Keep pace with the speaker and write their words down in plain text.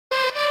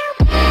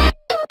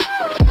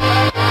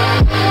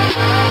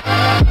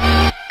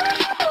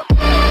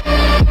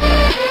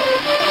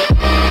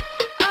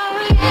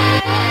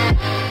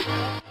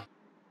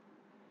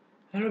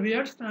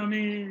Viewers,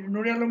 আমি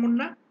নুরে আলম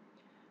মুন্না।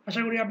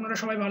 আশা করি আপনারা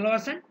সবাই ভালো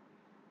আছেন।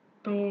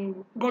 তো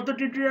গত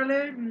টিউটোরিয়ালে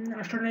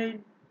আসলে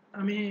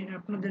আমি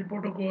আপনাদের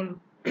protocol,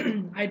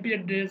 IP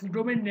address,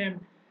 domain name,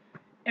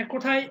 এক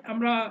কথায়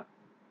আমরা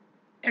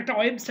একটা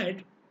ওয়েবসাইট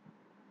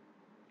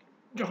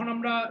যখন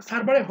আমরা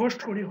সার্ভারে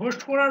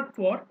হোস্ট করার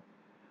পর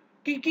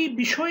কি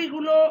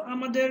বিষয়গুলো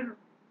আমাদের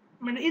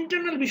মানে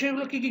ইন্টারনাল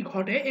বিষয়গুলো কি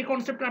ঘটে এই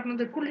কনসেপ্টটা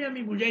আপনাদের ফুললি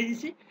আমি বুঝাই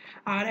দিছি।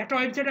 আর একটা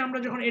ওয়েবসাইটে আমরা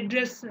যখন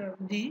অ্যাড্রেস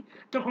দিই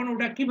তখন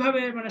ওটা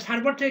কিভাবে মানে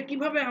সার্ভার থেকে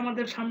কিভাবে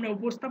আমাদের সামনে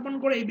উপস্থাপন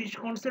করে এই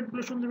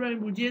কনসেপ্টগুলো সুন্দরভাবে আমি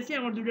বুঝিয়েছি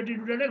আমার দুটো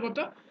টিউটোরিয়ালে। গত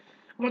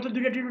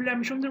দুটো টিউটোরিয়ালে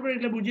আমি সুন্দর করে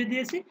এগুলো বুঝিয়ে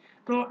দিয়েছি।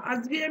 তো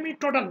আজকে আমি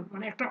টোটাল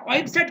মানে একটা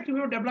ওয়েবসাইট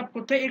কিভাবে ডেভেলপ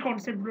করতে হয় এই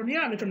কনসেপ্টগুলো নিয়ে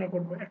আলোচনা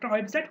করব। একটা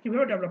ওয়েবসাইট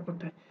কিভাবে ডেভেলপ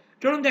করতে হয়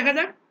চলুন দেখা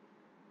যাক।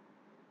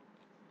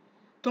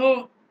 তো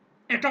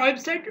একটা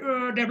ওয়েবসাইট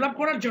ডেভেলপ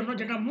করার জন্য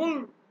যেটা মূল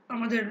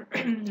আমাদের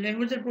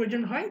ল্যাঙ্গুয়েজের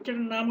প্রয়োজন হয়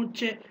যেটার নাম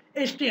হচ্ছে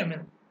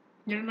HTML।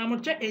 যেটার নাম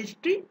হচ্ছে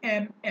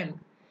HTML।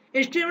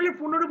 HTML এর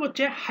পূর্ণরূপ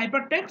হচ্ছে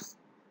hyper text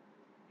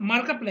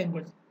markup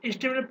language.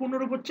 HTML এর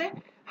পূর্ণরূপ হচ্ছে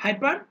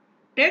hyper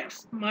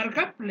text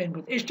markup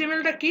language.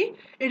 HTML টা কি?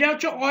 এটা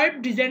হচ্ছে ওয়েব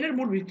ডিজাইনের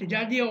মূল ভিত্তি,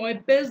 যা দিয়ে ওয়েব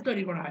পেজ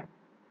তৈরি করা হয়।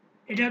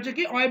 এটা হচ্ছে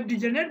কি ওয়েব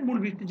ডিজাইনের মূল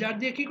ভিত্তি, যার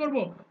দিয়ে কি করব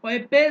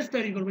ওয়েব পেজ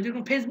তৈরি করব।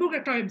 যেরকম ফেসবুক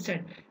একটা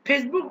ওয়েবসাইট,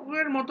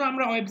 ফেসবুকের মতো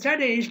আমরা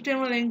ওয়েবসাইটে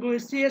HTML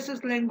ল্যাঙ্গুয়েজ, CSS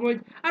ল্যাঙ্গুয়েজ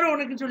আরো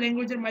অনেক কিছু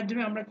ল্যাঙ্গুয়েজের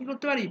মাধ্যমে আমরা কি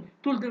করতে পারি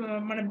তুলতে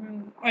মানে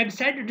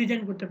ওয়েবসাইট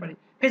ডিজাইন করতে পারি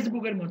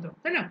ফেসবুকের মতো,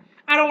 তাই না?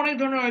 আরো অনেক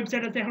ধরনের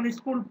ওয়েবসাইট আছে। এখন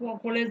স্কুল,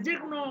 কলেজ, যে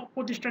কোনো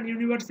প্রতিষ্ঠান,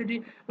 ইউনিভার্সিটি,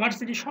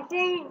 ভার্সিটি,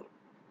 সকল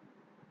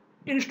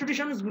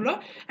ইনস্টিটিউশনসগুলো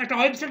একটা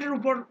ওয়েবসাইটের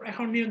উপর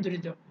এখন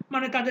নিয়ন্ত্রিত।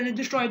 মানে তাদের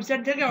নির্দিষ্ট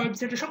ওয়েবসাইট থেকে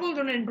ওয়েবসাইটে সকল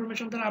ধরনের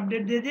ইনফরমেশন তারা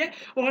আপডেট দিয়ে দিয়ে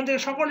ওখান থেকে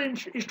সকল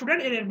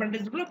স্টুডেন্ট এর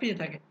অ্যাডভান্টেজগুলো পেয়ে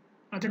থাকে,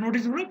 আচ্ছা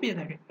নোটিশগুলো পেয়ে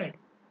থাকে, রাইট?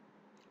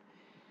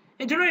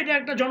 এই জন্য এটা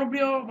একটা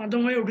জনপ্রিয়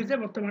মাধ্যম হয়ে উঠেছে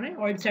বর্তমানে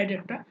ওয়েবসাইট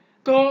একটা।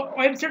 তো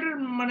ওয়েবসাইটের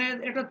মানে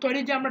একটা তৈরি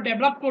যে আমরা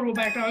ডেভেলপ করব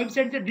বা একটা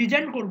ওয়েবসাইট যে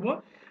ডিজাইন করব,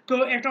 তো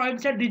একটা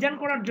ওয়েবসাইট ডিজাইন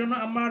করার জন্য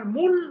আমার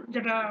মূল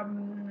যেটা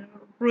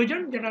প্রয়োজন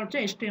যেটা হচ্ছে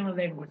HTML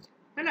ল্যাঙ্গুয়েজ,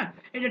 তাই না?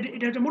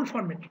 এটা হচ্ছে মূল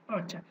ফরম্যাট।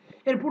 আচ্ছা,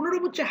 এর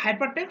পূর্ণরূপ হচ্ছে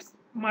হাইপারটেক্সট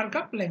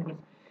মার্কআপ ল্যাঙ্গুয়েজ।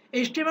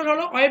 HTML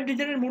হলো ওয়েব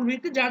ডিজাইনের মূল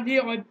ভিত্তি, যা দিয়ে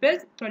ওয়েব পেজ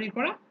তৈরি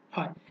করা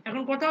হয়।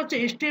 এখন কথা হচ্ছে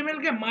HTML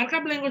কে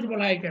মার্কআপ ল্যাঙ্গুয়েজ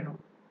বলা হয় কেন?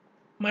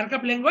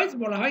 মার্কআপ ল্যাঙ্গুয়েজ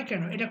বলা হয়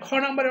কেন? এটা খ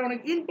নম্বরের অনেক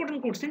ইম্পর্টেন্ট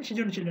কোশ্চেন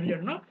সৃজনশীলের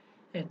জন্য।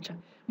 আচ্ছা,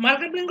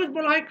 মার্কআপ ল্যাঙ্গুয়েজ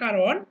বলা হয়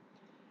কারণ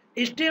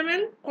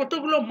HTML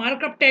কতগুলো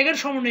মার্কআপ ট্যাগের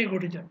সমন্বয়ে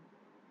গঠিত।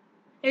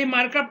 এই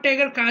মার্কআপ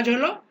ট্যাগের কাজ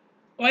হলো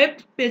ওয়েব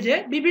পেজে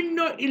বিভিন্ন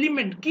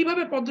এলিমেন্ট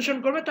কিভাবে প্রদর্শন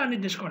করবে তা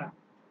নির্দেশ করা।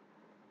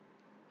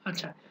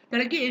 আচ্ছা,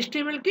 তাহলে কি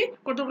HTML কি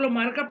কতগুলো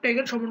মার্কআপ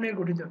ট্যাগের সমন্বয়ে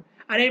গঠিত।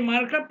 আর এই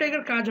মার্কআপ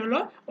ট্যাগের কাজ হলো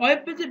ওয়েব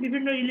পেজে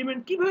বিভিন্ন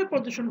এলিমেন্ট কিভাবে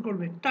প্রদর্শন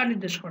করবে তা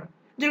নির্দেশ করা।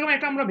 যেরকম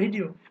একটা আমরা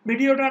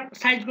ভিডিওটার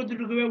সাইজ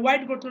কতটুকু হবে,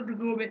 ওয়াইড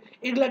কতটুকু হবে,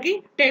 এগুলা কি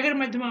ট্যাগের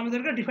মাধ্যমে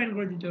আমাদেরকে ডিফাইন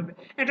করে দিতে হবে।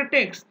 একটা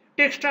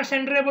টেক্সটটা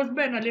সেন্টারে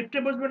বসবে না লেফটে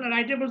বসবে না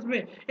রাইটে বসবে,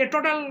 এই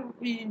টোটাল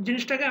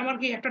জিনিসটাকে আমার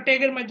কি একটা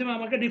ট্যাগের মাধ্যমে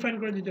আমাকে ডিফাইন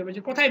করে দিতে হবে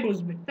যে কোথায়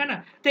বসবে, তাই না?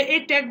 তো এই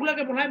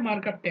ট্যাগগুলোকে বলা হয়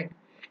মার্কআপ ট্যাগ।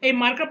 এই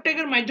মার্কআপ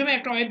ট্যাগের মাধ্যমে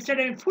একটা ওয়েবসাইট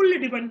আমি ফুললি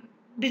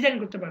ডিজাইন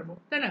করতে পারবো,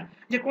 তাই না?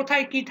 যে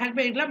কোথায় কি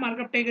থাকবে এগুলা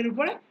মার্কআপ ট্যাগের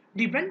উপরে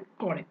ডিপেন্ড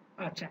করে।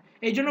 আচ্ছা,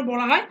 এই জন্য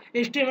বলা হয়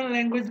HTML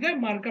ল্যাঙ্গুয়েজকে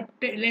মার্কআপ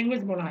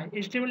ল্যাঙ্গুয়েজ বলা হয়।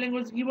 HTML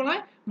ল্যাঙ্গুয়েজ কি বলা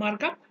হয়?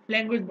 মার্কআপ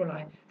ল্যাঙ্গুয়েজ বলা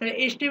হয়। তাহলে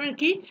HTML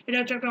কি? এটা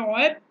হচ্ছে একটা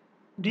ওয়েব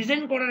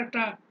ডিজাইন করার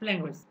একটা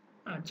ল্যাঙ্গুয়েজ।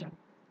 আচ্ছা,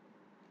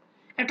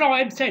 একটা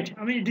ওয়েবসাইট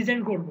আমি ডিজাইন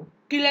করব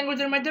কি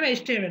ল্যাঙ্গুয়েজের মাধ্যমে?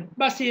 HTML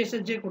বা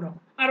CSS, যে কোনো।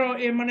 আরও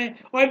মানে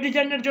ওয়েব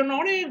ডিজাইনের জন্য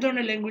অনেক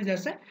ধরনের ল্যাঙ্গুয়েজ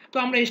আছে। তো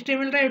আমরা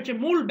HTMLটাই হচ্ছে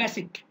মূল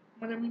বেসিক,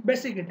 মানে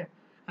বেসিক এটা।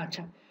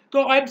 আচ্ছা, তো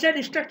ওয়েবসাইট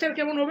স্ট্রাকচার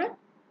কেমন হবে?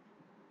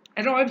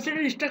 একটা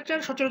ওয়েবসাইটের স্ট্রাকচার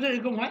সচরাচর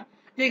এরকম হয়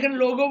যে এখানে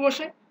লোগো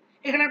বসে,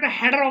 এখানে একটা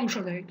হেডার অংশ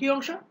থাকে। কি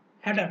অংশ?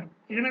 হেডার।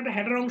 এখানে একটা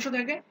হেডার অংশ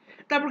থাকে।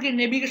 তারপর কি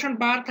নেভিগেশন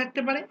বার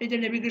থাকতে পারে। এই যে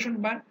নেভিগেশন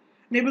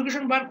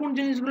বার কোন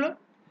জিনিসগুলো?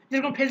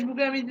 যেরকম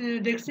ফেসবুকে আমি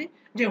দেখছি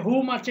যে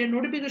হোম আছে,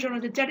 নোটিফিকেশন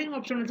আছে, চ্যাটিং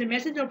অপশন আছে,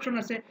 মেসেজ অপশন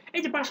আছে,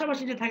 এই যে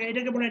পাশাপাশি যে থাকে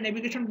এটাকে বলে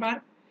নেভিগেশন বার।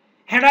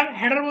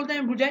 হেডার বলতে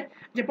আমি বুঝাই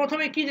যে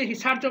প্রথমে কি দেখি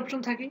সার্চ অপশন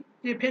থাকে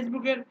যে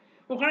ফেসবুকের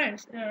ওখানে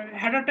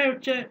হেডারটাই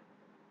হচ্ছে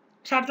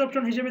সার্চ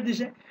অপশন হিসেবে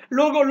দিছে।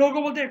 লোগো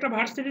বলতে একটা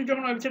ভার্সিটির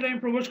যখন ওয়েবসাইটে আমি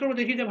প্রবেশ করবো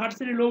দেখি যে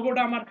ভার্সিটির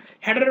লোগোটা আমার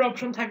হেডারের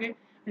অপশন থাকে,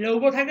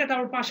 লোগো থাকে,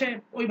 তারপর পাশে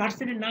ওই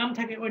ভার্সিটির নাম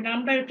থাকে, ওই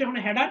নামটাই হচ্ছে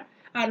ওখানে হেডার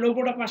আর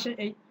লোগোটা পাশে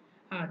এই।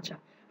 আচ্ছা,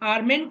 আর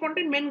মেন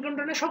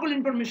কন্টেন্টে সকল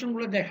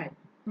ইনফরমেশনগুলো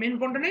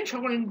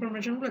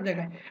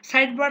দেখায়।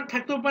 সাইড বার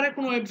থাকতেও পারে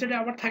কোনো ওয়েবসাইটে,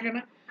 আবার থাকে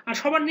না। আর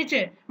সবার নিচে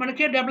মানে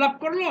কে ডেভেলপ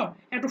করলো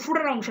একটু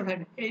ফুটার অংশ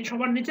থাকে, এই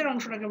সবার নিচের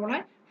অংশটাকে বলা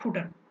হয়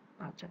ফুটার।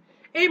 আচ্ছা,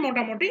 এই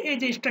মোটামুটি এই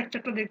যে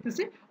স্ট্রাকচারটা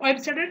দেখতেছি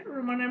ওয়েবসাইটের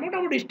মানে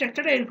মোটামুটি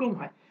স্ট্রাকচারটা এরকম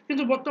হয়।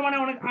 কিন্তু বর্তমানে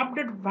অনেক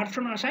আপডেট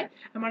ভার্সন আসায়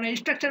মানে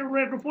স্ট্রাকচারগুলো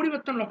একটু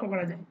পরিবর্তন লক্ষ্য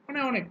করা যায়, মানে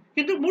অনেক,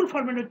 কিন্তু মূল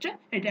ফরম্যাট হচ্ছে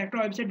এটা একটা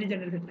ওয়েবসাইট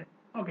ডিজাইনের ক্ষেত্রে।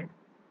 ওকে,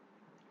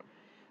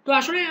 তো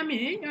আসলে আমি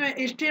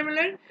HTML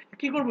এর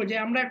কি করব যে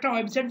আমরা একটা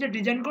ওয়েবসাইট যে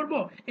ডিজাইন করব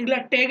এগুলা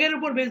ট্যাগের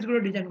উপর বেস করে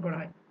ডিজাইন করা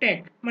হয়। ট্যাগ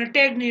মানে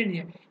ট্যাগ নিয়ে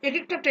এক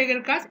একটা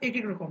ট্যাগের কাজ এক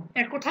এক রকম।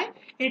 এক কথায়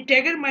এই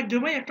ট্যাগের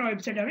মাধ্যমে একটা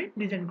ওয়েবসাইট আমি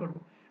ডিজাইন করব।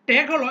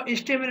 ট্যাগ হলো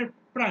HTML এর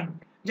প্রাণ,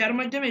 যার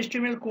মাধ্যমে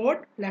HTML কোড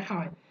লেখা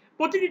হয়।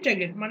 প্রতিটি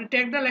ট্যাগের মানে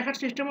ট্যাগটা লেখার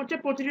সিস্টেম হচ্ছে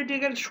প্রতিটি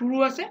ট্যাগের শুরু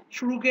আছে,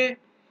 শুরুকে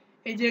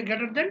এই যে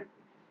গ্রেটার দেন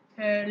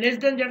লেস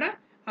দেন যেটা,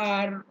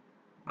 আর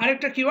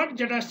আরেকটা কিওয়ার্ড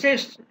যেটা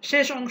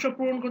শেষ অংশ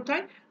পূরণ করতে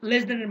হয়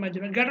লেস দেনের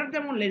মাধ্যমে, গ্রেটার দেন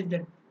এবং লেস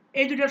দেন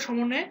এই দুটার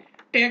সমন্বয়ে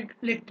ট্যাগ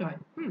লিখতে হয়।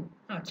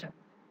 আচ্ছা,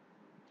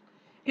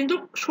 কিন্তু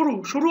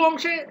শুরু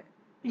অংশে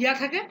ইয়া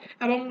থাকে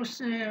এবং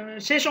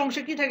শেষ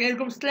অংশে কি থাকে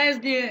এরকম স্ল্যাশ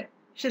দিয়ে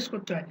শেষ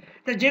করতে হয়।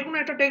 তাই যে কোনো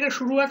একটা ট্যাগের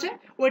শুরু আছে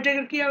ওই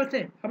ট্যাগের কি আছে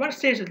আবার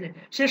শেষ আছে,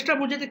 শেষটা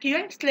বুঝাতে কি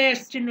হয় স্ল্যাশ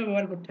চিহ্ন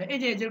ব্যবহার করতে হয়। এই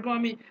যে যেরকম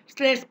আমি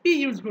স্ল্যাশ পি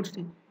ইউজ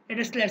করছি,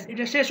 এটা স্ল্যাশ,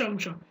 এটা শেষ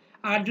অংশ।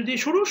 আর যদি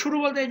শুরু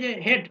বলতে এই যে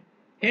হেড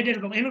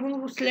এরকম কোনো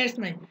স্ল্যাশ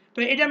নাই, তো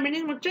এটা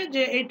মিনিং হচ্ছে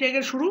যে এই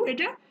ট্যাগের শুরু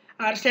এটা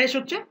আর শেষ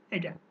হচ্ছে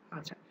এটা।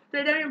 আচ্ছা, তো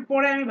এটা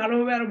আমি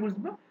ভালোভাবে আরো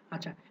বুঝবো।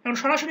 আচ্ছা, এখন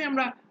সরাসরি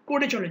আমরা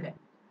কোডে চলে যাই।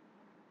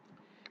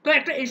 তো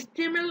একটা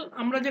HTML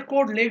আমরা যে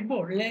কোড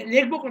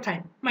লিখবো কোথায়?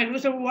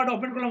 মাইক্রোসফট ওয়ার্ড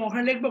ওপেন করলাম,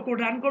 ওখানে লিখবো, কোড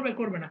রান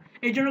করবে না।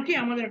 এই জন্য কি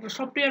আমাদের একটা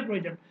সফটওয়্যার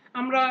প্রয়োজন।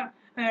 আমরা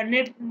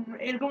নেট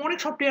এরকম অনেক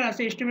সফটওয়্যার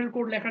আছে HTML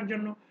কোড লেখার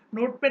জন্য।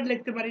 নোটপ্যাড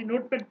লিখতে পারি,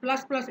 নোটপ্যাড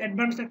প্লাস প্লাস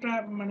অ্যাডভান্স একটা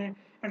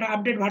একটা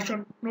update version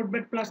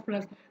notepad plus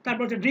plus,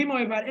 তারপর হচ্ছে ড্রিম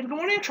ওয়েভার, এরকম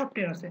অনেক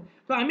সফটওয়্যার আছে।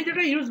 তো আমি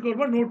যেটা ইউজ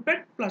করবো নোটপ্যাড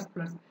প্লাস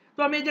প্লাস। তো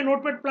আমি এই যে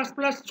নোটপ্যাড প্লাস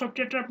প্লাস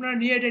সফটওয়্যারটা আপনারা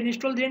নিয়ে এটা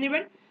ইনস্টল দিয়ে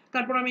নেবেন।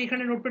 তারপর আমি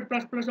এখানে নোটপ্যাড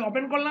প্লাস প্লাস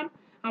ওপেন করলাম,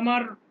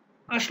 আমার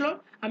আসলো,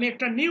 আমি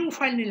একটা নিউ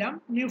ফাইল নিলাম,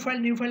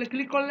 নিউ ফাইলে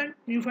ক্লিক করলেন,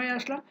 নিউ ফাইল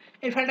আসলাম।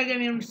 এই ফাইলটাকে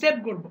আমি সেভ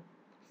করব,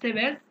 সেভ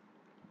অ্যাজ।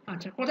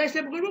 আচ্ছা, কোথায়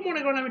সেভ করব?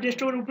 মনে করেন আমি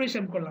ডেস্কটপের উপরেই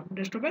সেভ করলাম,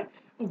 ডেস্কটপের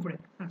উপরে।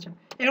 আচ্ছা,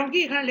 এখন কি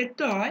এখানে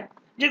লিখতে হয়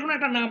যে কোনো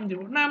একটা নাম দেব,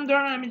 নাম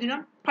ধরেন আমি দিলাম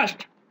ফার্স্ট।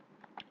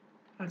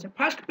 আচ্ছা,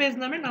 ফার্স্ট পেজ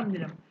নামে নাম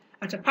দিলাম।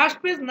 আচ্ছা, ফার্স্ট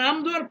পেজ নাম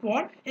দেওয়ার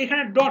পর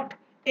এখানে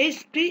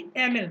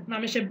 .html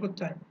নামে সেভ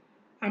করতে হয়।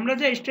 আমরা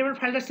যে HTML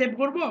ফাইলটা সেভ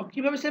করব,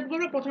 কিভাবে সেভ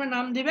করব? প্রথমে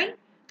নাম দিবেন,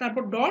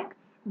 তারপর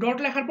ডট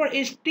লেখার পর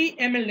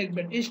HTML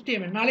লিখবেন,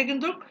 HTML, নাহলে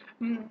কিন্তু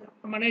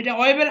এটা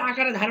ওয়েবের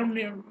আকারে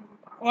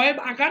ওয়েব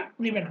আকার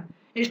নেবে না।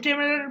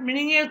 HTML এর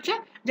মিনিংই হচ্ছে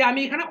যে আমি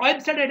এখানে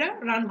ওয়েবসাইটে এটা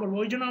রান করব,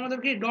 ওই জন্য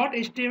আমাদেরকে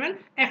 .html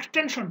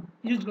এক্সটেনশন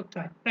ইউজ করতে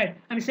হয়। রাইট,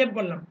 আমি সেভ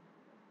করলাম।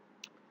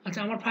 আচ্ছা,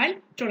 আমার ফাইল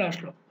চলে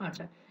আসলো।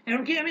 আচ্ছা,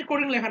 এখন কি আমি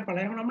কোডিং লেখার পালা,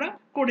 এখন আমরা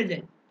কোডে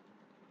যাই।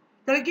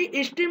 তাহলে কি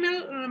HTML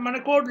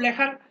কোড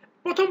লেখার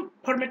প্রথম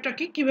ফরম্যাটটা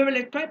কিভাবে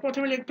লিখতে হয়?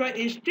 প্রথমে লিখতে হয়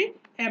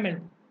HTML,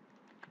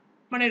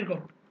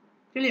 এরকম,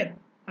 ক্লিয়ার?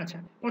 আচ্ছা,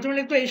 প্রথমে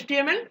লিখতে হয়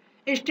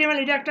HTML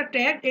এটা একটা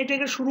ট্যাগ, এই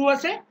ট্যাগের শুরু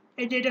আছে,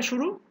 এই যে এটা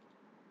শুরু,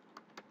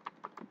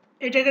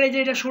 এই ট্যাগের এই যে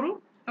এটা শুরু,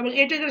 এবং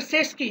এই ট্যাগের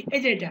শেষ কি?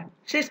 এই যে এটা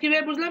শেষ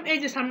কিভাবে বুঝলাম? এই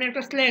যে সামনে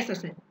একটা স্ল্যাশ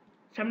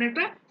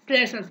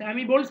আছে,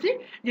 আমি বলছি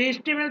যে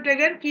HTML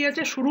ট্যাগের কি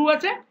আছে? শুরু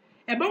আছে,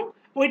 এবং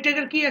ওই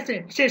ট্যাগের কি আছে?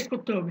 শেষ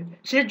করতে হবে।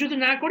 শেষ যদি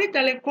না করি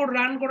তাহলে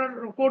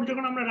কোড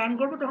যখন আমরা রান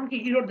করব তখন কি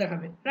এরর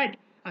দেখাবে, রাইট?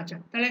 আচ্ছা,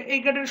 তাহলে এই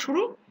কোডের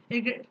শুরু, এই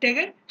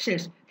ট্যাগের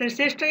শেষ, তাহলে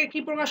শেষটাকে কি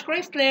প্রকাশ করে?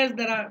 স্ল্যাশ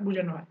দ্বারা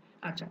বোঝানো হয়।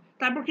 আচ্ছা,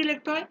 তারপর কি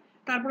লিখতে হয়?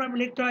 তারপর আমি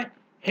লিখতে হয়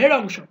হেড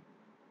অংশ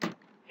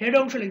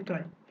লিখতে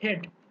হয়,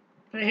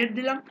 তাহলে হেড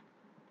দিলাম।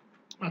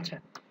 আচ্ছা,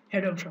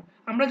 হেড অংশ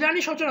আমরা জানি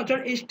সচরাচর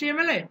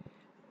HTML এ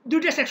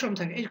দুইটা সেকশন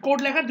থাকে, এই কোড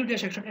লেখার দুইটা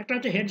সেকশন, একটা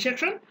হচ্ছে হেড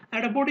সেকশন আর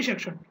একটা বডি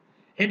সেকশন।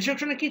 হেড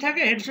সেকশনে কি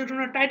থাকে? হেড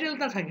সেকশনের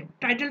টাইটেলটা থাকে।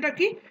 টাইটেলটা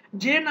কি?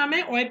 যে নামে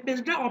ওয়েব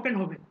পেজটা ওপেন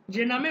হবে,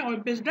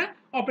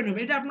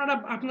 এটা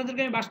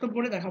আপনাদেরকে আমি বাস্তব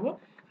করে দেখাবো।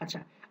 আচ্ছা,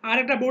 আর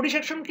একটা বডি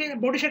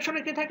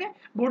সেকশনে কি থাকে?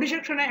 বডি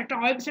সেকশনে একটা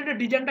ওয়েবসাইটের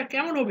ডিজাইনটা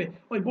কেমন হবে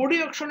ওই বডি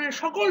সেকশনের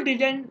সকল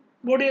ডিজাইন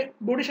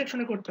বডি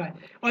সেকশনে করতে হয়।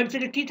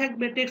 ওয়েবসাইটে কি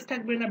থাকবে, টেক্সট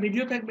থাকবে না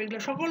ভিডিও থাকবে, এগুলো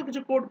সকল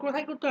কিছু কোড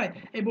কোথায় করতে হয়?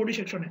 এই বডি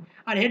সেকশনে।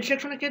 আর হেড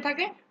সেকশনে কে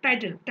থাকে?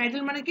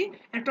 টাইটেল মানে কি?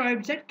 একটা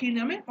ওয়েবসাইট কি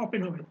নামে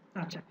ওপেন হবে।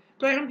 আচ্ছা,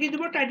 তো এখন কি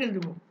দেবো? টাইটেল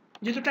দেবো,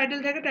 যেহেতু টাইটেল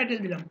থাকে টাইটেল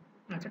দিলাম।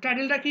 আচ্ছা,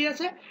 টাইটেলটা কি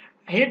আছে?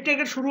 হেড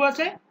ট্যাগের শুরু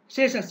আছে,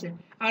 শেষ আছে,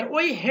 আর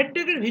ওই হেড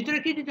ট্যাগের ভিতরে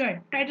কি দিতে হয়?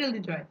 টাইটেল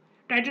দিতে হয়।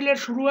 টাইটেলের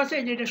শুরু আছে,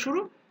 এই যে এটা শুরু,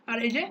 আর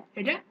এই যে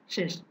এটা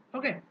শেষ।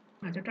 ওকে,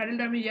 আচ্ছা,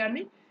 টাইটেলটা আমি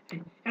জানি।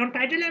 এখন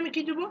টাইটেলে আমি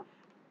কি দেবো?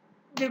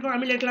 যেরকম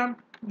আমি লিখলাম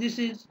this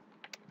is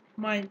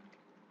my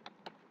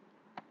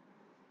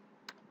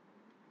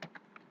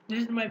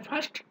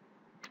first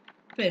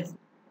page,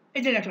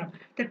 এই যে লিখলাম।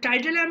 তো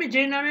টাইটেলে আমি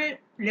যে নামে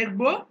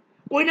লিখবো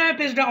ওই নামে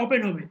পেজটা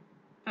ওপেন হবে।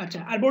 আচ্ছা,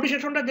 আর বডি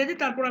সেকশনটা দিয়ে দিই,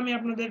 তারপর আমি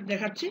আপনাদের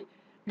দেখাচ্ছি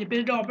যে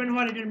পেজটা ওপেন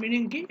হওয়ার এটার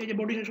মিনিং কি। এই যে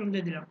বডি সেকশন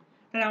দিয়ে দিলাম,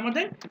 তাহলে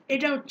আমাদের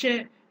এটা হচ্ছে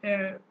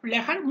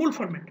লেখার মূল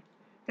ফরম্যাট।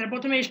 তাহলে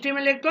প্রথমে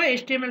HTML লিখতে হয়,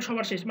 HTML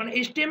সবার শেষ,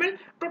 HTML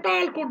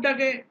টোটাল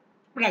কোডটাকে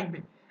রাখবে।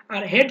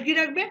 আর হেড কি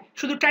রাখবে?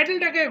 শুধু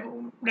টাইটেলটাকে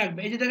রাখবে।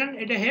 এই যে দেখেন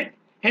এটা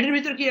হেডের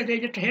ভিতরে কি আছে?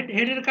 এই যে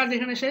হেডের কাজ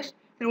এখানে শেষ,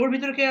 ওর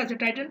ভিতরে কে আছে?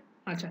 টাইটেল।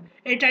 আচ্ছা,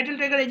 এই টাইটেল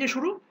ট্যাগের এই যে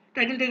শুরু,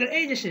 টাইটেল ট্যাগের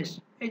এই যে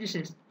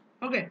শেষ।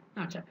 ওকে,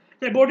 আচ্ছা,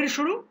 তাহলে বডির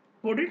শুরু,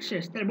 বডির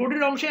শেষ। তাহলে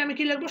বডির অংশে আমি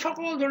কি লিখবো?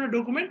 সকল ধরনের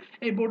ডকুমেন্ট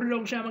এই বডির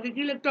অংশে আমাকে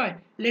কি লিখতে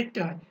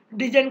হয়?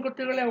 ডিজাইন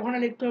করতে গেলে ওখানে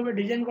লিখতে হবে,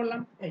 ডিজাইন করলাম।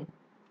 এই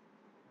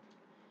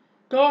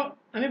তো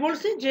আমি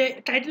বলছি যে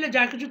টাইটেলে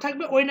যা কিছু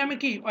থাকবে ওই নামে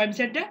কি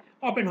ওয়েবসাইটটা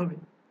ওপেন হবে,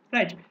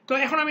 রাইট? তো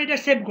এখন আমি এটা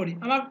সেভ করি,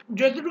 আমার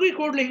যতটুকুই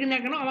কোড লিখি না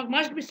কেন আমার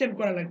মাস্ট বি সেভ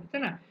করা লাগবে,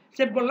 তাই না?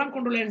 সেভ করলাম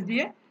Ctrl+S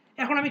দিয়ে।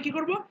 এখন আমি কি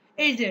করব?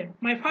 এই যে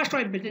মাই ফার্স্ট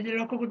ওয়েব পেজ, এই যে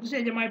লক্ষ্য করতেছি,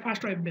 এই যে মাই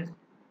ফার্স্ট ওয়েব পেজ,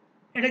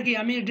 এটা কি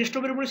আমি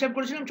ডেস্কটপের উপরে সেভ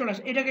করেছিলাম, চলে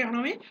আসে। এটাকে এখন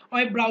আমি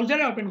ওয়েব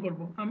ব্রাউজারে ওপেন করব,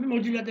 আমি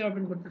মজিলাতে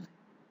ওপেন করতেছি।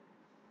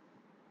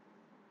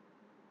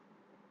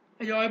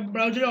 এই যে ওয়েব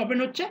ব্রাউজারে ওপেন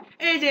হচ্ছে,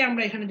 এই যে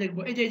আমরা এখানে দেখব,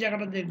 এই যে এই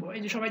জায়গাটা দেখব,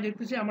 এই যে সবাই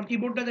দেখতেছি আমার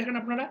কিবোর্ডটা দেখেন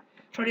আপনারা,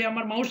 সরি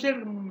আমার মাউসের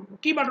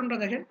কি বাটনটা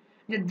দেখেন,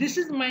 যে this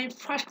is my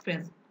first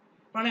page,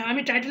 মানে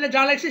আমি টাইটেলে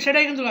যা লিখছি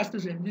সেটাই কিন্তু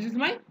আসতেছে, this is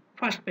my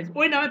first page,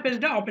 ওই নামে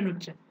পেজটা ওপেন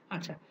হচ্ছে।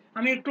 আচ্ছা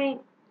আমি একটু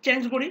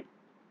চেঞ্জ করি,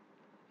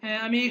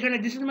 আমি এখানে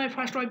this is my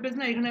first web page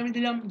না, এখানে আমি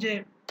দিলাম যে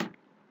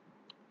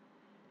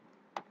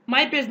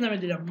মাই পেজ নামে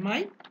দিলাম, মাই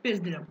পেজ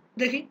দিলাম,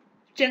 দেখি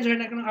চেঞ্জ হয়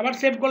না কেন। আবার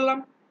সেভ করলাম,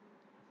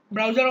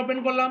 ব্রাউজার ওপেন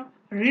করলাম,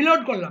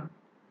 রিলোড করলাম,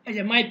 এই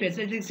যে মাই পেজ,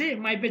 এই দেখছি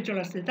মাই পেজ চলে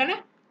আসছে, তাই না?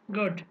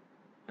 গুড।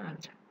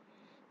 আচ্ছা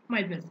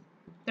মাই পেজ,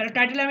 তাহলে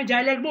টাইটেলে আমি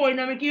যাই লিখবো ওই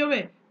নামে কি হবে,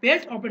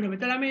 পেজ ওপেন হবে,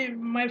 তাহলে আমি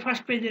মাই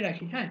ফার্স্ট পেজে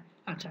রাখি। হ্যাঁ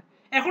আচ্ছা,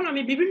 এখন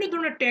আমি বিভিন্ন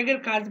ধরনের ট্যাগের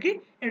কাজ কি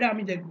এটা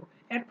আমি দেখবো।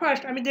 এট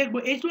ফার্স্ট আমি দেখবো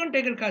H1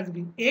 ট্যাগের কাজ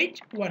কি,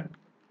 H1,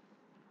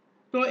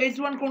 তো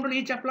H1 কন্ট্রোল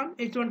ই চাপলাম,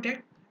 H1 ট্যাগ,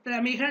 তাহলে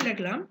আমি এখানে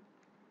লিখলাম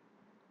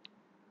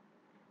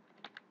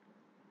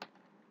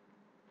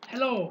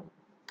হ্যালো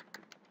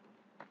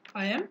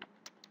আই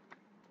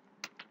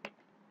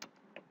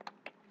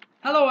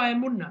এম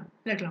মুন্না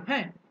লিখলাম।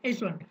 হ্যাঁ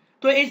H1,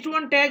 তো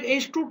H1 ট্যাগ,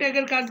 H2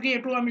 ট্যাগের কাজ কি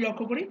একটু আমি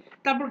লক্ষ্য করি,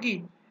 তারপর কি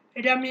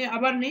এটা আমি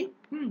আবার নিই,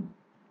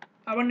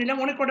 আবার নিলাম,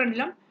 অনেক কটা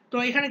নিলাম, তো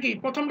এখানে কি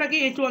প্রথমটা কি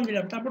H1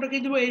 দিলাম, তারপরটা কি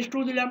দিব H2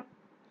 দিলাম,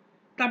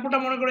 তারপরটা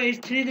মনে করো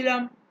H3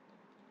 দিলাম,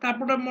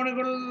 তারপরটা মনে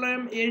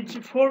করলাম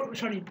H4,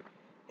 সরি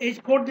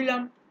H4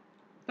 দিলাম,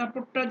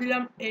 তারপরটা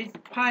দিলাম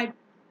H5,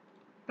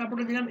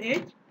 তারপরটা দিলাম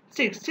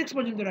H6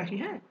 পর্যন্ত রাখি।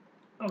 হ্যাঁ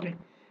ওকে,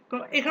 তো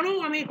এখানেও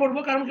আমি করব,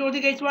 কারণ কি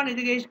ওদিকে H1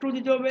 এদিকে H2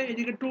 দিতে হবে,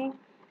 এদিকে 2,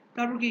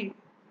 তারপর কি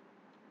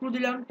 2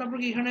 দিলাম, তারপর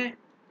কি এখানে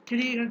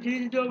 3, এখানে 3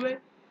 দিতে হবে,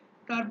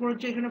 তারপর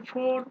হচ্ছে এখানে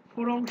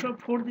 4 অংশ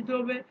 4 দিতে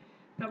হবে,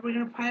 তারপর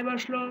এখানে 5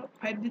 আসলো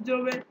 5 দিতে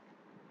হবে,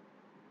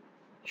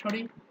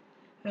 সরি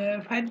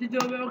 5 দিতে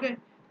হবে। ওকে,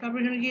 তারপর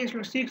এখানে কি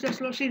আসলো 6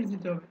 আসলো 6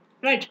 দিতে হবে,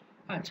 রাইট।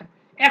 আচ্ছা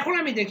এখন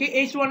আমি দেখি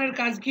H1 এর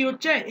কাজ কি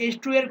হচ্ছে,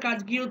 H2 এর কাজ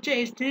কি হচ্ছে,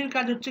 H3 এর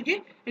কাজ হচ্ছে কি,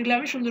 এগুলো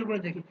আমি সুন্দর করে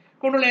দেখি।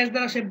 কন্ট্রোল এস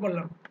দ্বারা সেভ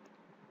করলাম,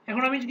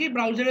 এখন আমি কি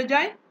ব্রাউজারে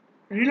যাই,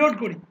 রিলোড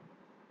করি,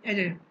 এই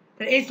যে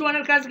H1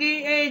 এর কাজ কি,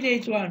 এই যে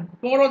H1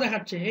 বড়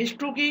দেখাচ্ছে,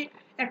 H2 কি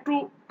একটু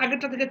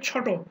আগেরটা থেকে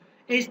ছোট,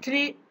 H3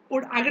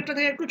 ওর আগেরটা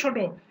থেকে একটু ছোট,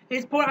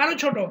 H4 আরো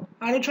ছোট,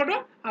 আরো ছোট,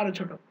 আরো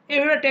ছোট,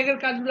 এইভাবে ট্যাগের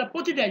কাজগুলো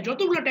প্রতিটাই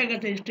যতগুলো ট্যাগ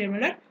আছে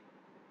HTML এর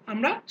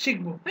আমরা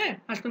শিখবো। হ্যাঁ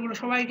আজকে করে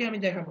সবাইকে আমি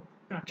দেখাবো।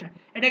 আচ্ছা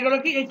এটা গেল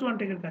কি H1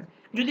 ট্যাগের কাজ।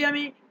 যদি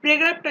আমি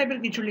প্যারাগ্রাফ টাইপের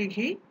কিছু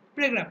লিখি,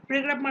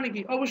 প্যারাগ্রাফ মানে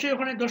কি, অবশ্যই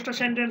ওখানে 10টা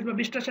সেন্টেন্স বা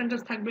 20টা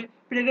সেন্টেন্স থাকবে,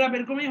 প্যারাগ্রাফ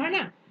এরকমই হয়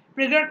না,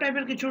 প্যারাগ্রাফ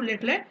টাইপের কিছু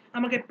লিখলে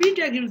আমাকে পি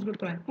ট্যাগ ইউজ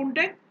করতে হয়। কোন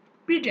ট্যাগ?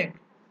 P tag.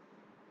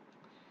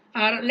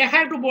 আর লেখা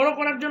একটু বড়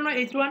করার জন্য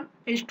H1,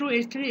 H2,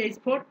 H3,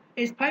 H4,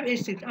 H5,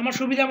 H6 আমার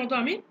সুবিধা মতো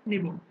আমি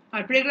নিব।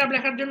 আর প্যারাগ্রাফ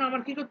লেখার জন্য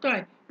আমার কি করতে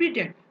হয়, পি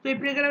ট্যাগ। তো এই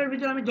প্যারাগ্রাফের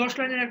ভিতরে আমি 10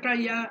 লাইনের একটা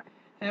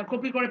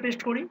কপি করে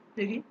পেস্ট করি,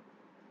 দেখি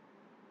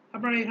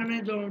আপনারা এখানে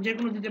যে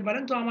কোনো দিতে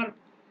পারেন, তো আমার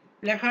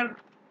লেখার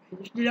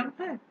দিলাম।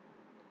 হ্যাঁ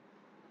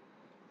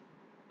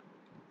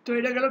তো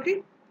এটা গেল কি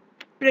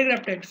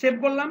প্যারাগ্রাফ ট্যাগ, সেভ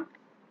করলাম,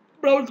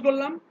 ব্রাউজ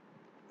করলাম,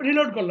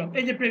 রিলোড করলাম,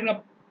 এই যে প্যারাগ্রাফ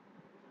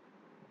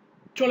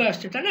চলে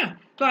আসছে, তাই না?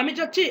 তো আমি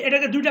চাচ্ছি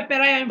এটাকে দুইটা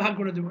প্যারায় আমি ভাগ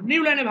করে দেবো,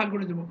 নিউ লাইনে ভাগ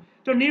করে দেবো।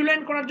 তো নিউ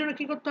লাইন করার জন্য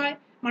কি করতে হয়,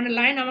 মানে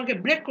লাইন আমাকে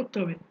ব্রেক করতে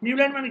হবে। নিউ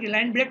লাইন মানে কি,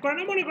 লাইন ব্রেক করে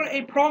না, মনে করো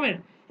এই ফ্রমের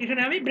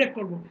এখানে আমি ব্রেক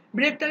করব,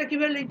 ব্রেক তাহলে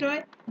কীভাবে লিখতে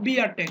হয়,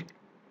 বিআর ট্যাগ,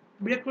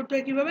 ব্রেক করতে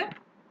হয় কীভাবে,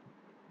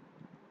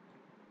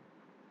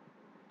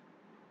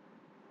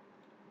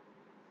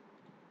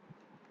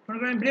 মনে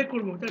করেন আমি ব্রেক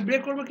করবো, তাহলে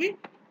ব্রেক করবো কি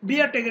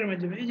বিআর ট্যাগের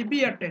মাধ্যমে, এই যে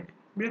বিআর ট্যাগ,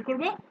 ব্রেক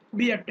করবো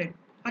বিআর ট্যাগ।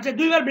 আচ্ছা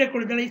দুইবার ব্রেক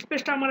করে, তাহলে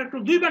স্পেসটা আমার একটু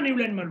দুইবার নিউ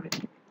লাইন মারবে,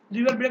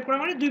 দুইবার ব্রেক করা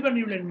মানে দুইবার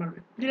নিউ লাইন মারবে।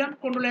 দিলাম,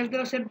 কন্ট্রোল এস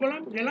দ্বারা সেভ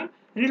করলাম, গেলাম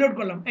রিলোড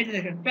করলাম, এই যে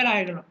দেখেন প্যারা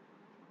হয়ে গেল,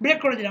 ব্রেক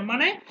করে দিলাম,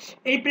 মানে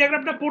এই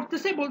প্যারাগ্রাফটা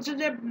পড়তেছে, বলছে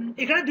যে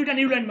এখানে দুইটা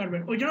নিউ লাইন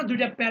মারবেন, ওই জন্য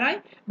দুইটা প্যারায়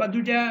বা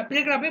দুইটা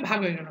প্যারাগ্রাফে ভাগ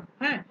হয়ে গেল।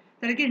 হ্যাঁ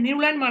তাহলে কি নিউ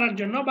লাইন মারার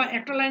জন্য বা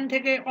একটা লাইন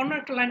থেকে অন্য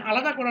একটা লাইন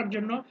আলাদা করার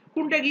জন্য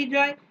কোনটা কি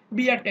যায়,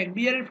 বিআর ট্যাগ।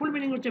 বিআর এর ফুল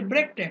মিনিং হচ্ছে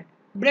ব্রেক ট্যাগ,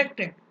 ব্রেক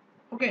ট্যাগ।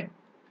 ওকে,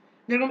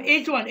 যেরকম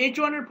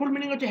H1 এর ফুল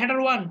মিনিং হচ্ছে হেডার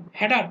 1,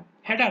 হেডার,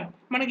 হেডার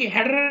মানে কি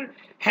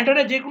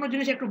হেডারে যে কোনো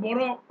জিনিস একটু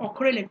বড়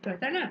অক্ষরে লিখতে হয়,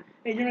 তাই না,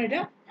 এই জন্য এটা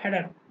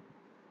হেডার।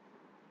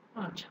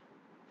 আচ্ছা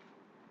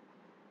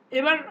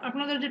এবার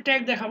আপনাদের যে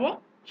ট্যাগ দেখাবো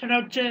সেটা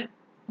হচ্ছে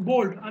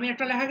বোল্ড। আমি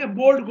একটা লেখাকে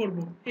বোল্ড করব,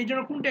 এই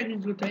জন্য কোন ট্যাগ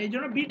ইউজ করতে হয়, এই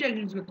জন্য বি ট্যাগ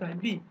ইউজ করতে হয়,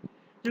 বি।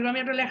 যেরকম আমি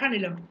একটা লেখা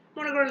নিলাম,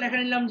 মনে করে লেখা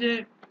নিলাম যে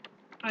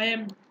আই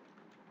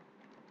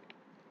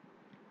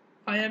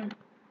এম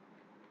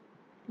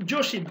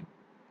জসিম,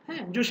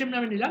 হ্যাঁ জসিম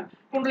নামে নিলাম,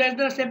 কন্ট্রোল এস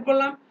দ্বারা সেভ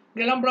করলাম,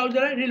 গেলাম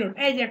ব্রাউজারে, রিলোড,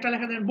 এই যে একটা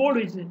লেখা দেখেন বোল্ড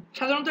হয়েছে।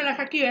 সাধারণত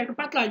লেখা কি হয়, একটু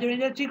পাতলা হয়েছে, এই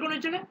যে চিকন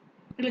হয়েছে না,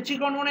 এটা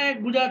চিকন মানে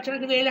বোঝা যাচ্ছে না,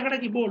 কিন্তু এই লেখাটা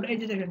কি বোল্ড, এই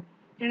যে দেখেন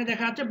এখানে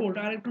দেখা যাচ্ছে বোল্ড।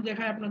 আর একটু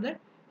দেখায় আপনাদের,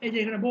 এই যে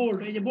এখানে বোল্ড,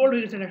 এই যে বোল্ড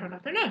হয়ে গেছে লেখাটা,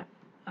 তাই না?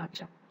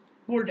 আচ্ছা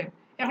বোল্ড।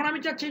 এখন আমি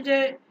চাচ্ছি যে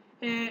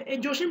এই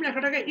জসিম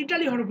লেখাটাকে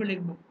ইটালি হরফে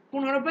লিখবো,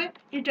 কোন হরফে,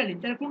 ইটালি।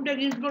 তাহলে কোন ট্যাগ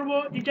ইউজ করবো,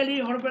 ইটালি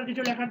হরফের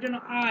কিছু লেখার জন্য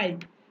আই,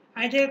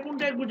 আই থেকে কোন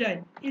ট্যাগ বোঝায়,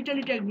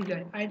 ইটালি ট্যাগ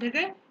বোঝায়, আই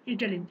থেকে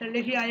ইটালি। তাহলে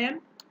লিখি আই এম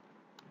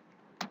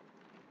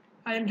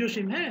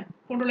জসিম। হ্যাঁ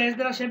কন্ট্রোল এস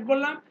দ্বারা সেভ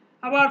করলাম,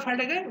 আবার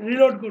ফাইলটাকে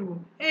রিলোড করব,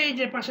 এই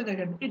যে পাশে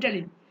দেখেন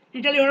ইটালি,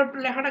 ইটালি হরফ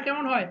লেখাটা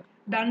কেমন হয়,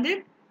 ডান দিক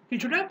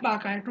কিছুটা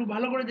বাঁকা, একটু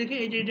ভালো করে দেখি,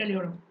 এই যে ইটালি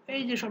হরফ,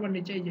 এই যে সবার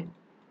নিচে এই যে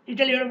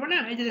ইটালি হরফ না,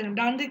 এই যে দেখেন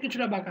ডান দিক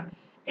কিছুটা বাঁকা।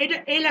 এইটা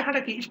এই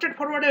লেখাটা কি স্ট্রেট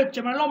ফরওয়ার্ডে হচ্ছে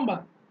মানে লম্বা,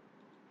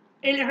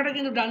 এই লেখাটা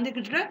কিন্তু ডান দিক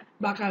কিছুটা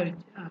বাঁকা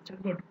হয়েছে। আচ্ছা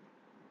গুড।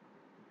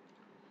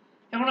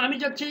 এখন আমি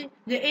চাচ্ছি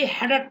যে এই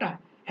হেডারটা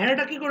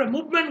কি করে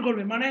মুভমেন্ট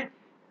করবে, মানে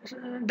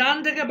ডান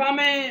থেকে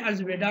বামে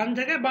আসবে, ডান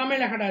থেকে বামে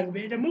লেখাটা আসবে,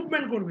 এটা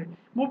মুভমেন্ট করবে।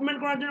 মুভমেন্ট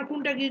করার জন্য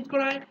কোনটা ইউজ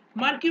করা হয়?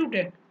 মার্কিউ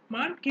ট্যাগ,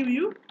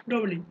 মার্কিউ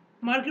ডবল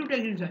মার্কিউ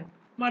ট্যাগ ইউজ হয়,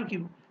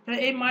 মার্কিউ। তাহলে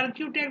এই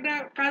মার্কিউ ট্যাগটা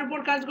কার উপর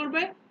কাজ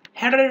করবে?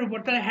 হেডারের উপর।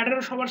 তাহলে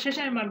হেডারের সবার শেষে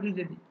আমি মার্কিউ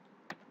দিয়ে দিই,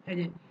 এই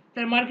যে।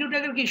 তাহলে মার্কিউ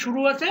ট্যাগের কি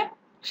শুরু আছে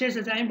শেষ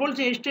আছে, আমি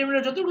বলছি HTML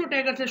এর যতগুলো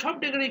ট্যাগ আছে সব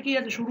ট্যাগের কি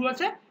আছে, শুরু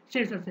আছে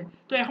শেষ আছে।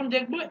 তো এখন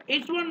দেখবো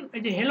H1,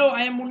 এই যে হ্যালো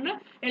আই এম মুন্না,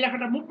 এই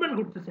লেখাটা মুভমেন্ট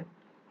করতেছে।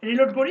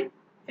 রিলোড করি,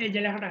 এই যে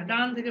লেখাটা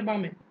ডান থেকে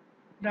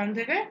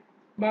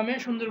বামে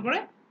সুন্দর করে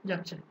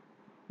যাচ্ছে,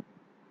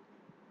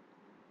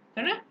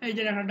 তাই না? এই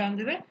যে লেখাটা ডান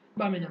থেকে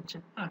বামে যাচ্ছে।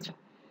 আচ্ছা,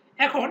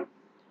 এখন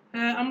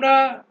আমরা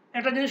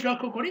একটা জিনিস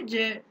লক্ষ্য করি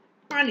যে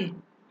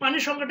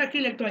পানির সংখ্যাটা কি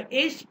লিখতে হয়?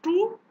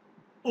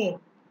 H2O,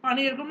 পানি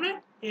এরকম না,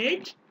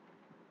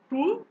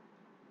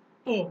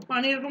 H2O,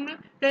 পানি এরকম না।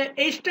 তাই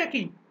এইচটা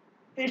কি?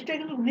 এইচটা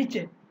কিন্তু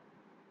নিচে,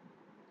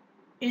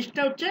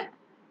 এইচটা হচ্ছে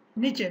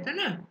নিচে, তাই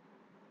না?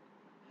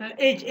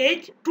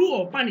 H2O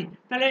পানি,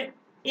 তাহলে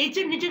এইচ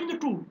এর নিচে কিন্তু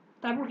 2,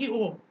 তারপর কি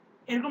ও,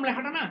 এরকম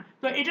লেখাটা না।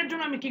 তো এটার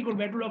জন্য আমি কি করব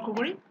একটু লক্ষ্য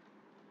করি,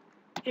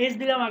 এইচ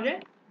দিলাম আগে,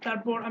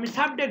 তারপর আমি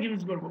সাবট্যাগ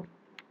ইউজ করব,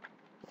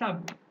 সাব।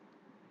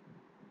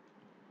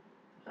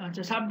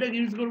 আচ্ছা, সাবট্যাগ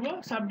ইউজ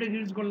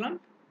করলাম,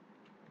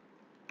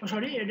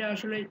 সরি এটা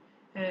আসলে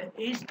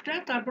এইচটা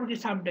তারপর কি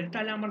সাবট্যাগ,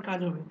 তাহলে আমার কাজ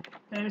হবে।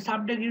 তাহলে আমি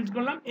সাবট্যাগ ইউজ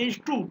করলাম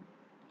H2।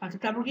 আচ্ছা,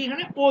 তারপর কি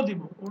এখানে ও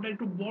দিব, ওটা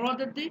একটু বড়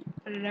হাতের দিই,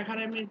 তাহলে লেখার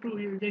আমি একটু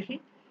দেখি।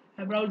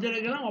 ব্রাউজারে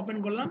গেলাম, ওপেন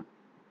করলাম,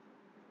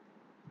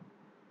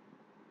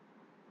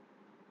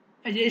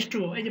 এই যে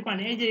H2O, এই যে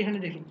পানি, এই যে এখানে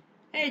দেখি,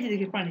 এই যে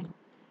দেখি পানি।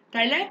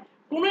 তাইলে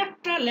কোন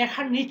একটা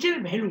লেখার নিচের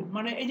ভ্যালু,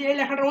 মানে এই যে এই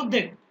লেখাটার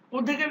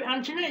অর্ধেকে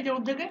আনছি না, এই যে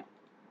অর্ধেকে,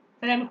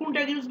 তাহলে আমি কোন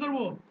ট্যাগ ইউজ করব?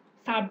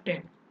 Sub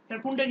tag.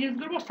 তাহলে কোন ট্যাগ ইউজ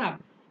করব? সাব।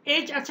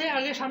 এইচ আছে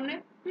আগে সামনে,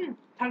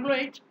 থাকলো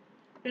এইচ,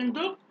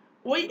 কিন্তু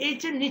ওই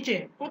এইচ এর নিচে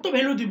কত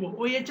ভ্যালু দিব,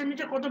 ওই এইচ এর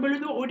নিচে কত ভ্যালু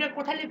দিব, ওইটা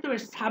কোথায় লিখতে হবে?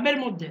 সাবের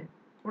মধ্যে।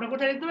 ওটা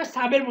কোথায় লিখতে হবে?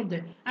 সাবের মধ্যে।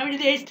 আমি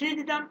যদি H3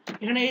 দিতাম,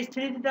 এখানে H3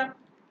 দিতাম,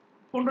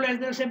 কন্ট্রোল এস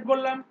দিয়ে সেভ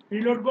করলাম,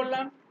 রিলোড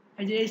করলাম,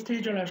 এই যে H3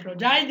 চলে আসলো।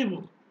 যাই দিব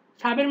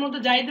সাবের মধ্যে,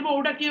 যাই দিব,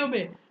 ওটা কি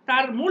হবে?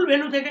 তার মূল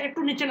ভ্যালু থেকে একটু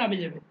নিচে নামে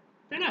যাবে,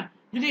 তাই না?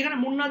 যদি এখানে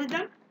মুন্না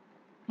দিতাম,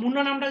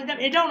 মুন্না নামটা দিতাম,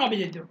 এটাও নামে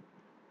যেত,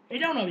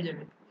 এটাও নামে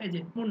যাবে, এই যে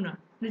মুন্না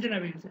নিচে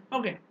নামে গেছে।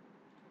 ওকে,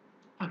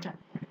 আচ্ছা,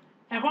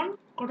 এখন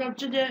কথা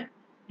হচ্ছে যে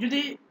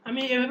যদি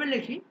আমি এভাবে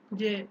লিখি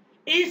যে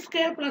a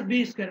square plus b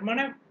square,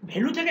 মানে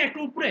ভ্যালু থেকে একটু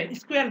উপরে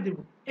স্কয়ার দিব,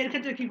 এর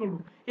ক্ষেত্রে কি করব?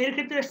 এর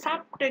ক্ষেত্রে সাব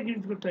ট্যাগ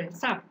ইউজ করতে হয়।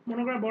 সাব,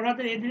 মনে করেন বড়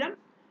হাতের এ দিলাম,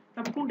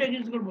 তারপর কোন ট্যাগ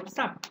ইউজ করব?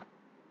 সাব।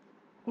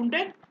 কোন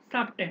ট্যাগ?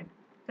 Sub tag.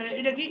 তাহলে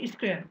এটা কি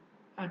স্কয়ার।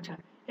 আচ্ছা,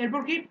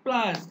 এরপর কি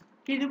প্লাস,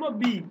 কি দিব?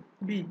 বি।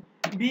 বি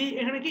বি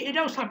এখানে কি,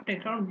 এটাও সাব ট্যাগ,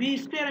 কারণ বি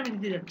স্কয়ার আমি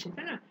দিতে যাচ্ছি,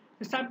 তাই না?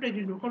 সাব ট্যাগ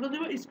দিব, কত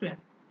দিব? স্কয়ার।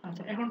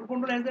 আচ্ছা, এখন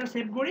কন্ট্রোল এস দ্বারা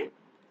সেভ করি,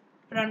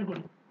 রান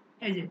করি,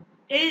 এই যে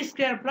a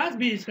square plus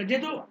b square,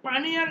 যেহেতু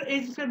পানি আর a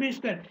স্কয়ার b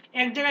স্কয়ার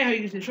এক জায়গায় হয়ে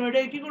গেছে, সো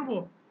এটাকে কি করব?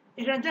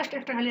 এখানে জাস্ট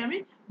একটা খালি আমি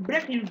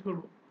ব্রেক ইউজ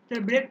করব।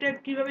 তাহলে ব্রেক ট্যাগ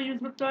কিভাবে ইউজ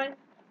করতে হয়?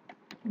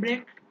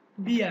 ব্রেক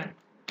বিআর,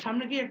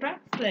 সামনে কি একটা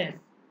স্ল্যাশ,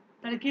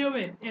 তাহলে কি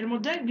হবে? এর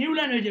মধ্যে নিউ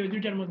লাইন হয়ে যাবে,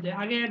 দুইটার মধ্যে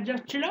আগে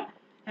অ্যাডজাস্ট ছিল,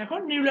 এখন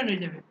নিউ লাইন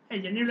হয়ে যাবে, এই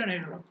যে নিউ লাইন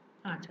হয়ে গেল।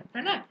 আচ্ছা,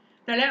 তাই না?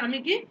 তাহলে আমি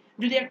কি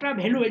যদি একটা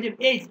ভ্যালু, এই যে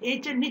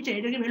এইচ এর নিচে,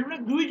 এটা কি ভ্যালু না?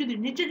 দুই, যদি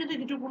নিচে যদি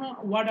কিছু কোনো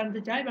ওয়ার্ড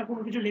আনতে চাই বা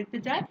কোনো কিছু লিখতে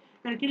চাই,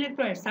 তাহলে কি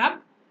লিখতে হয়? সাব।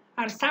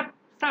 আর সাব,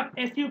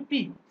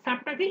 এসইউপি,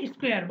 সাবটা কি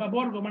স্কয়ার বা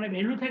বর্গ, মানে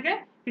ভ্যালু থেকে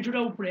কিছুটা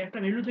উপরে, একটা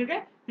ভ্যালু থেকে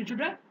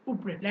কিছুটা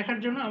উপরে লেখার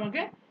জন্য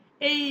আমাকে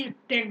এই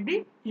ট্যাগটি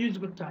ইউজ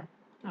করতে হয়।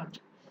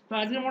 আচ্ছা, তো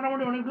আজকে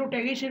মোটামুটি অনেকগুলো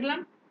ট্যাগই শিখলাম,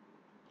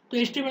 তো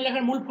HTML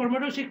লেখার মূল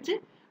ফরম্যাটও শিখছি।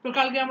 তো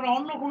কালকে আমরা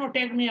অন্য কোনো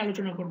ট্যাগ নিয়ে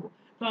আলোচনা করব।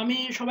 তো আমি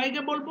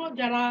সবাইকে বলবো,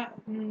 যারা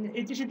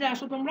HSC-তে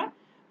আসো তোমরা,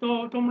 তো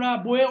তোমরা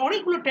বইয়ে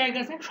অনেকগুলো ট্যাগ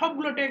আছে,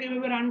 সবগুলো ট্যাগ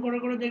এভাবে রান করে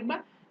করে দেখবা,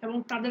 এবং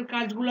তাদের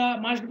কাজগুলা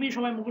মাস্ট বি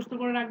সবাই মুখস্থ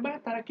করে রাখবা,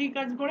 তারা কি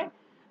কাজ করে।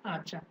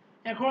 আচ্ছা,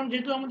 এখন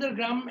যেহেতু আমাদের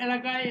গ্রাম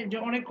এলাকায় যে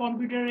অনেক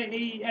কম্পিউটারে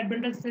এই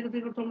অ্যাডভান্টেজ থেকে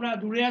থেকে তোমরা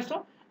দূরে আসো,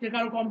 যে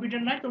কারো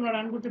কম্পিউটার নাই, তোমরা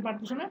রান করতে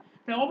পারতেছো না,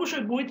 তাই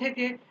অবশ্যই বই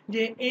থেকে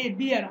যে এই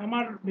বিআর,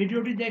 আমার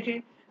ভিডিওটি দেখে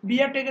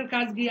বিআর ট্যাগের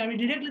কাজ কি আমি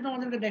ডিরেক্টলি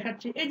তোমাদেরকে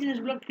দেখাচ্ছি, এই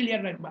জিনিসগুলো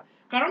ক্লিয়ার রাখবা,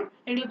 কারণ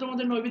এগুলো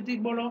তোমাদের নৈবিত্তিক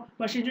বলো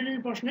বা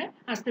সৃজনশীল প্রশ্নে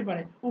আসতে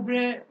পারে।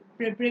 উপরে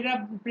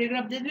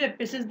প্যারাগ্রাফ দিয়ে দিবে,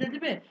 প্যাসেজ দিয়ে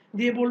দিবে,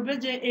 দিয়ে বলবে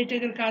যে এই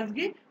ট্যাগের কাজ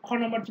কি, খ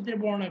নম্বর চিত্রে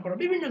বর্ণনা করো,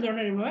 বিভিন্ন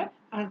ধরনের এভাবে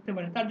আসতে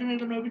পারে। তার জন্য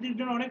এটা নৈবিত্তিক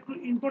জন্য অনেক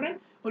ইম্পর্টেন্ট,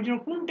 ওই জন্য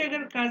কোন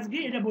ট্যাগের কাজ কি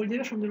এটা বই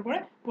থেকে সুন্দর করে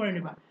পড়ে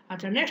নেবা।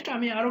 আচ্ছা, নেক্সট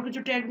আমি আরো কিছু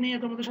ট্যাগ নিয়ে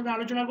তোমাদের সাথে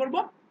আলোচনা করব,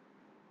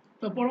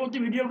 তো পরবর্তী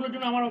ভিডিওগুলোর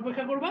জন্য আমার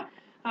অপেক্ষা করবা।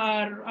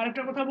 আর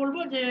আরেকটা কথা বলবো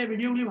যে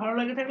ভিডিওগুলি ভালো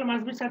লাগে থাকলে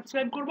মাস্ট বি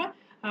সাবস্ক্রাইব করবা,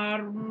 আর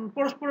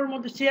পরস্পরের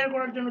মধ্যে শেয়ার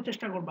করার জন্য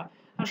চেষ্টা করবা।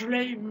 আসলে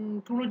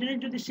কোনো জিনিস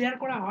যদি শেয়ার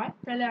করা হয়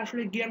তাহলে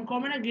আসলে জ্ঞান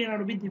কমে না, জ্ঞান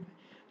আরও বৃদ্ধি পায়।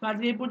 তো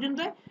আজকে এই পর্যন্ত,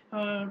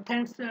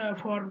 thanks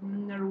for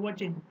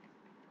watching.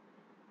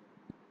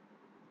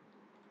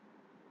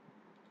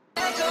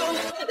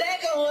 Let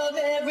go of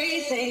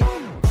say